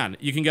really can.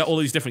 You can get all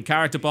these different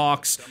character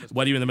barks,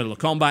 whether you're in the middle of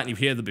combat and you've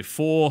heard them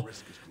before.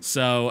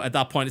 So at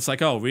that point, it's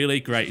like, oh,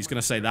 really? Great, he's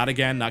going to say that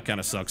again? That kind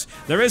of sucks.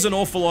 There is an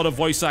awful lot of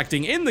voice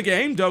acting in the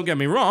game, don't get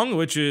me wrong,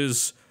 which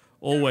is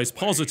always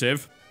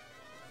positive.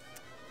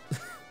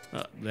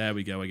 There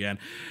we go again.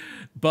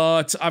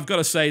 But I've got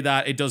to say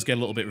that it does get a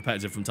little bit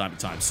repetitive from time to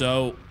time.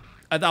 So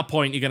at that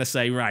point, you're going to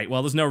say, right,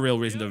 well, there's no real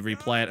reason to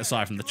replay it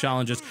aside from the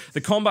challenges.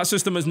 The combat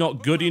system is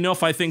not good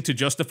enough, I think, to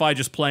justify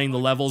just playing the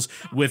levels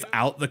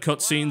without the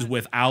cutscenes,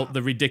 without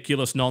the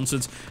ridiculous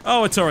nonsense.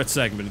 Oh, a turret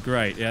segment,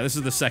 great. Yeah, this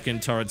is the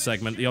second turret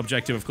segment. The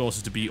objective, of course,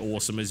 is to be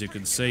awesome, as you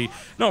can see.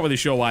 Not really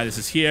sure why this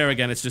is here.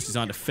 Again, it's just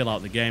designed to fill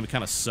out the game. It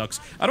kind of sucks.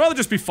 I'd rather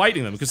just be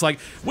fighting them, because, like,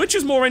 which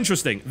is more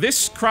interesting?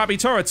 This crappy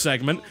turret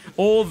segment,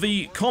 or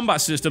the combat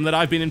system that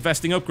I've been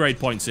investing upgrade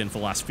points in for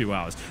the last few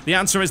hours? The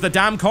answer is the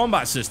damn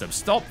combat system.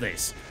 Stop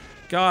this.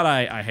 God,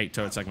 I hate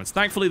turret segments.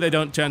 Thankfully, they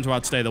don't tend to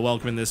outstay the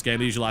welcome in this game.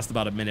 They usually last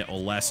about a minute or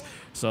less,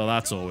 so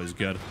that's always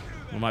good.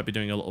 We might be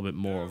doing a little bit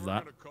more of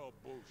that.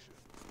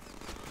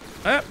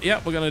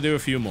 Yeah, we're going to do a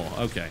few more.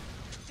 Okay.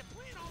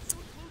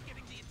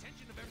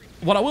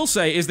 What I will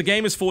say is the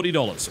game is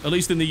 $40, at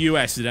least in the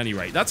US at any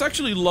rate. That's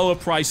actually lower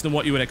price than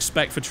what you would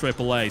expect for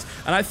AAAs.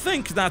 And I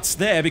think that's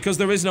there because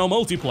there is no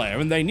multiplayer,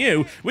 and they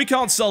knew we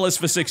can't sell this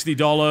for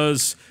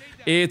 $60.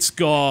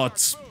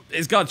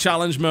 It's got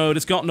challenge mode,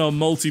 it's got no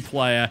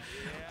multiplayer,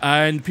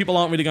 and people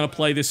aren't really going to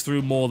play this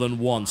through more than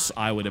once,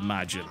 I would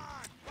imagine.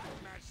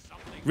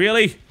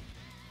 Really?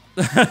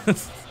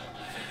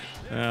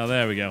 Oh,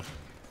 there we go.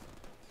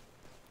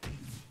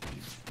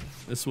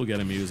 This will get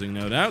amusing,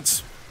 no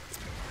doubt.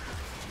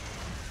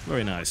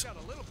 Very nice.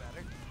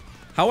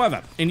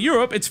 However, in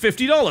Europe, it's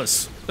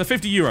 $50.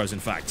 50 euros, in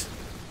fact.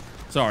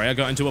 Sorry, I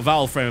got into a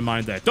vowel frame of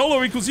mind there.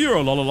 Dollar equals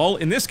euro, lol, lol.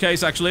 In this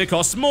case, actually, it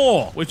costs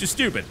more, which is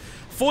stupid.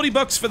 40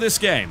 bucks for this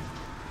game.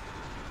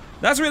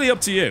 That's really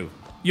up to you.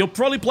 You'll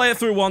probably play it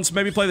through once,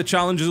 maybe play the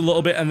challenges a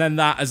little bit, and then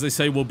that, as they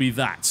say, will be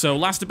that. So,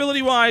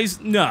 lastability-wise,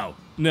 no.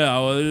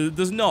 No,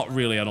 there's not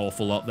really an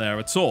awful lot there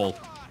at all.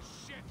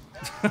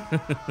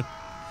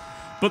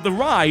 But the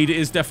ride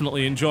is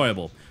definitely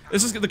enjoyable.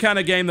 This is the kind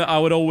of game that I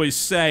would always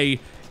say,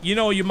 you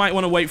know, you might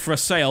want to wait for a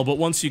sale, but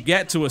once you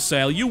get to a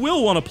sale, you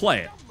will want to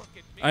play it.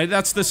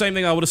 That's the same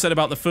thing I would have said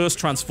about the first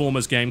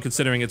Transformers game,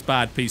 considering its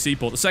bad PC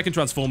port. The second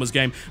Transformers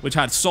game, which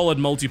had solid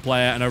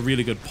multiplayer and a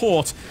really good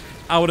port,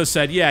 I would have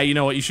said, yeah, you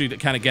know what, you should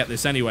kind of get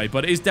this anyway.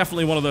 But it's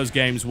definitely one of those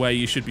games where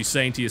you should be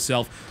saying to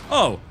yourself,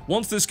 oh,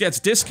 once this gets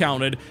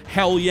discounted,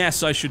 hell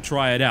yes, I should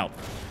try it out.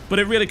 But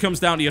it really comes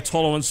down to your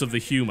tolerance of the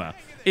humor.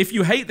 If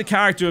you hate the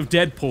character of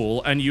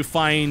Deadpool and you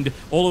find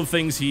all of the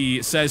things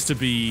he says to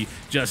be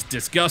just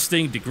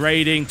disgusting,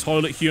 degrading,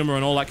 toilet humor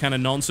and all that kind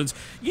of nonsense,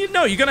 you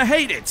know you're gonna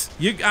hate it.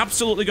 You're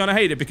absolutely gonna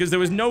hate it because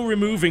there is no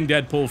removing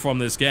Deadpool from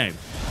this game.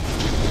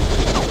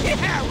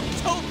 Yeah, we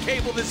told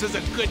Cable this is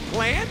a good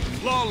plan.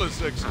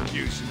 Flawless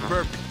execution.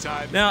 Perfect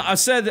time. Now, I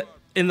said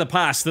in the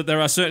past that there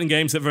are certain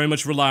games that very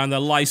much rely on their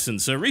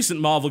license. A recent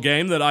Marvel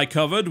game that I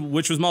covered,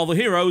 which was Marvel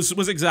Heroes,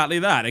 was exactly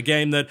that. A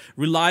game that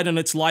relied on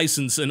its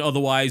license and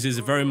otherwise is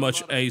very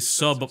much a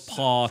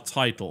subpar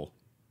title.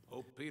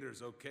 Hope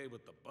Peter's okay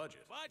with the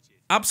budget.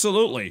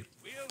 Absolutely.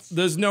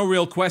 There's no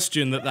real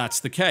question that that's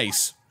the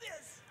case.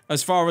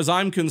 As far as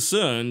I'm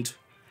concerned,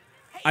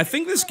 I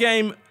think this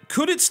game,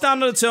 could it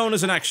stand on its own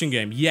as an action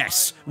game?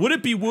 Yes. Would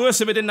it be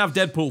worse if it didn't have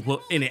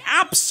Deadpool in it?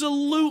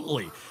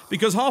 Absolutely.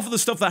 Because half of the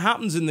stuff that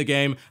happens in the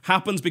game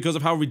happens because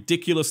of how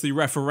ridiculously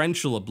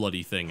referential a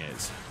bloody thing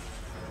is.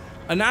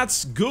 And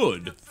that's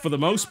good, for the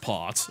most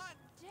part.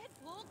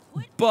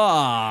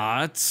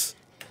 But...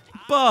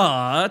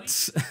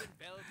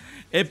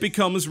 it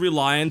becomes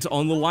reliant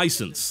on the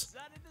license.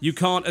 You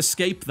can't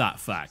escape that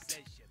fact.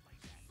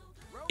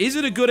 Is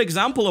it a good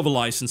example of a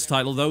licensed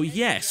title, though?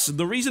 Yes.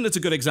 The reason it's a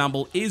good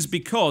example is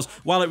because,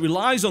 while it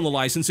relies on the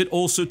license, it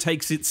also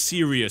takes it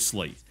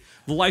seriously.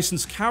 The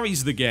license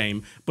carries the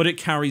game, but it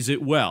carries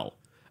it well.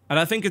 And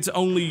I think it's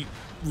only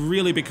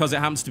really because it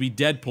happens to be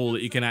Deadpool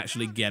that you can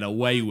actually get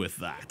away with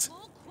that.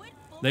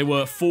 They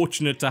were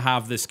fortunate to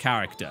have this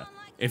character.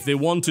 If they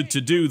wanted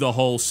to do the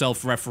whole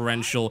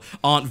self-referential,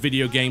 aren't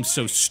video games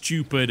so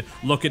stupid,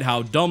 look at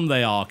how dumb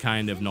they are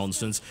kind of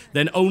nonsense,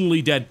 then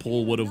only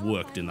Deadpool would have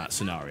worked in that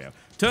scenario.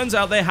 Turns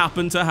out they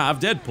happen to have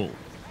Deadpool.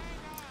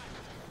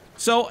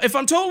 So, if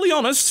I'm totally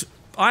honest,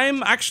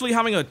 I'm actually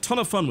having a ton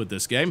of fun with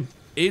this game.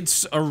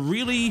 It's a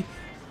really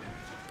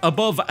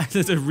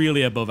it's a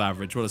really above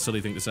average, what a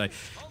silly thing to say.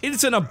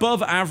 It's an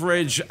above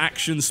average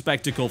action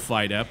spectacle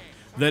fighter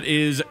that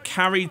is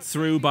carried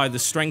through by the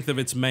strength of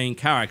its main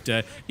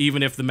character,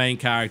 even if the main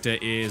character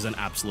is an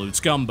absolute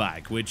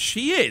scumbag, which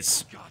he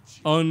is,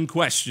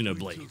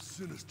 unquestionably.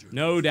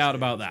 No doubt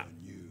about that.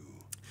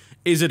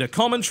 Is it a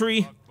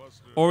commentary?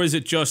 Or is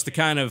it just the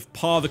kind of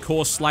par the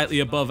course, slightly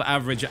above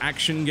average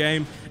action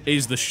game?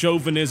 Is the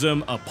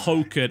chauvinism a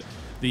poke at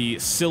the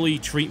silly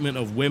treatment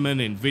of women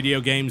in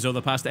video games over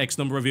the past X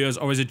number of years?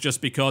 Or is it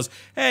just because,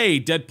 hey,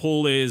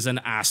 Deadpool is an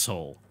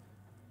asshole?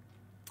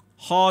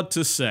 Hard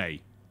to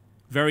say.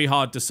 Very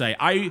hard to say.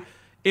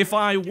 If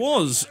I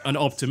was an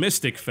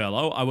optimistic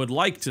fellow, I would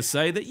like to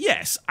say that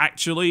yes,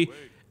 actually,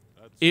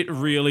 it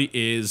really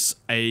is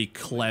a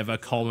clever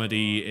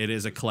comedy, it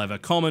is a clever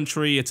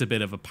commentary, it's a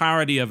bit of a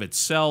parody of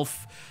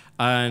itself,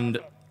 and...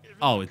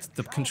 oh,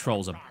 the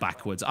controls are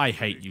backwards. I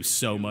hate you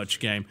so much,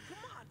 game.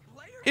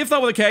 If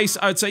that were the case,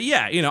 I would say,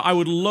 yeah, you know, I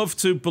would love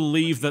to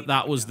believe that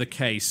that was the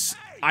case.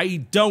 I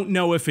don't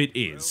know if it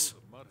is.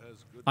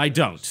 I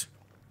don't.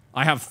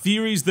 I have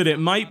theories that it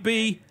might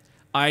be.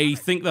 I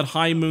think that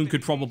High Moon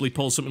could probably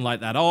pull something like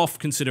that off,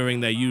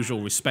 considering their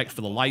usual respect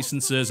for the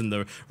licenses and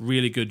the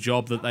really good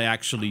job that they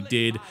actually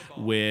did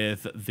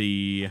with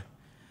the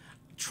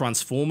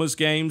Transformers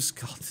games.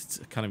 God,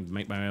 I can't even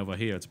make my way over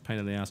here. It's a pain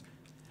in the ass.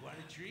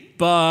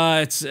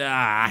 But,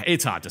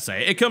 it's hard to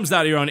say. It comes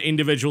down to your own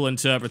individual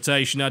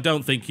interpretation. I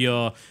don't think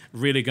you're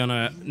really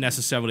gonna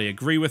necessarily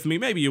agree with me.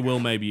 Maybe you will,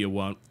 maybe you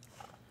won't.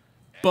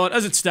 But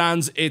as it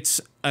stands,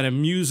 it's an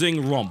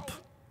amusing romp.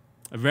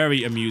 A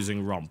very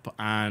amusing romp,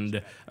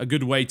 and a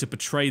good way to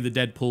portray the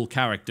Deadpool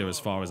character as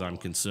far as I'm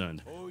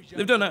concerned.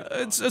 They've done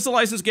it's a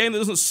licensed game that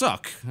doesn't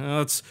suck.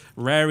 That's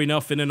rare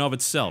enough in and of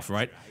itself,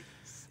 right?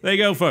 There you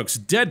go, folks.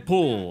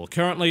 Deadpool,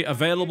 currently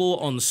available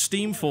on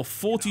Steam for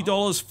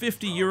 $40,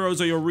 50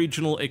 euros or your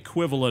regional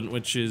equivalent,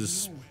 which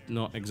is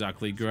not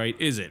exactly great,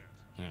 is it?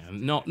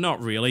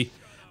 Not really.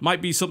 Might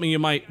be something you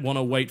might want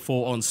to wait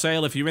for on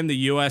sale. If you're in the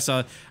US,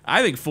 I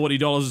think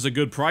 $40 is a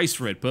good price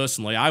for it,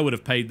 personally. I would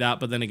have paid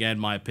that, but then again,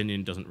 my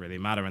opinion doesn't really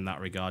matter in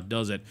that regard,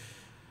 does it?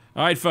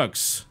 Alright,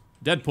 folks.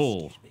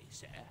 Deadpool.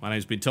 My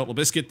name's been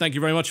TotalBiscuit. Thank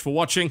you very much for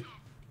watching,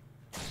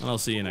 and I'll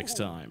see you next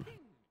time.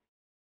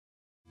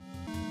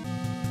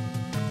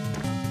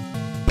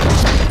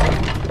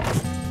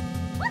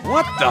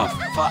 What the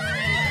fuck?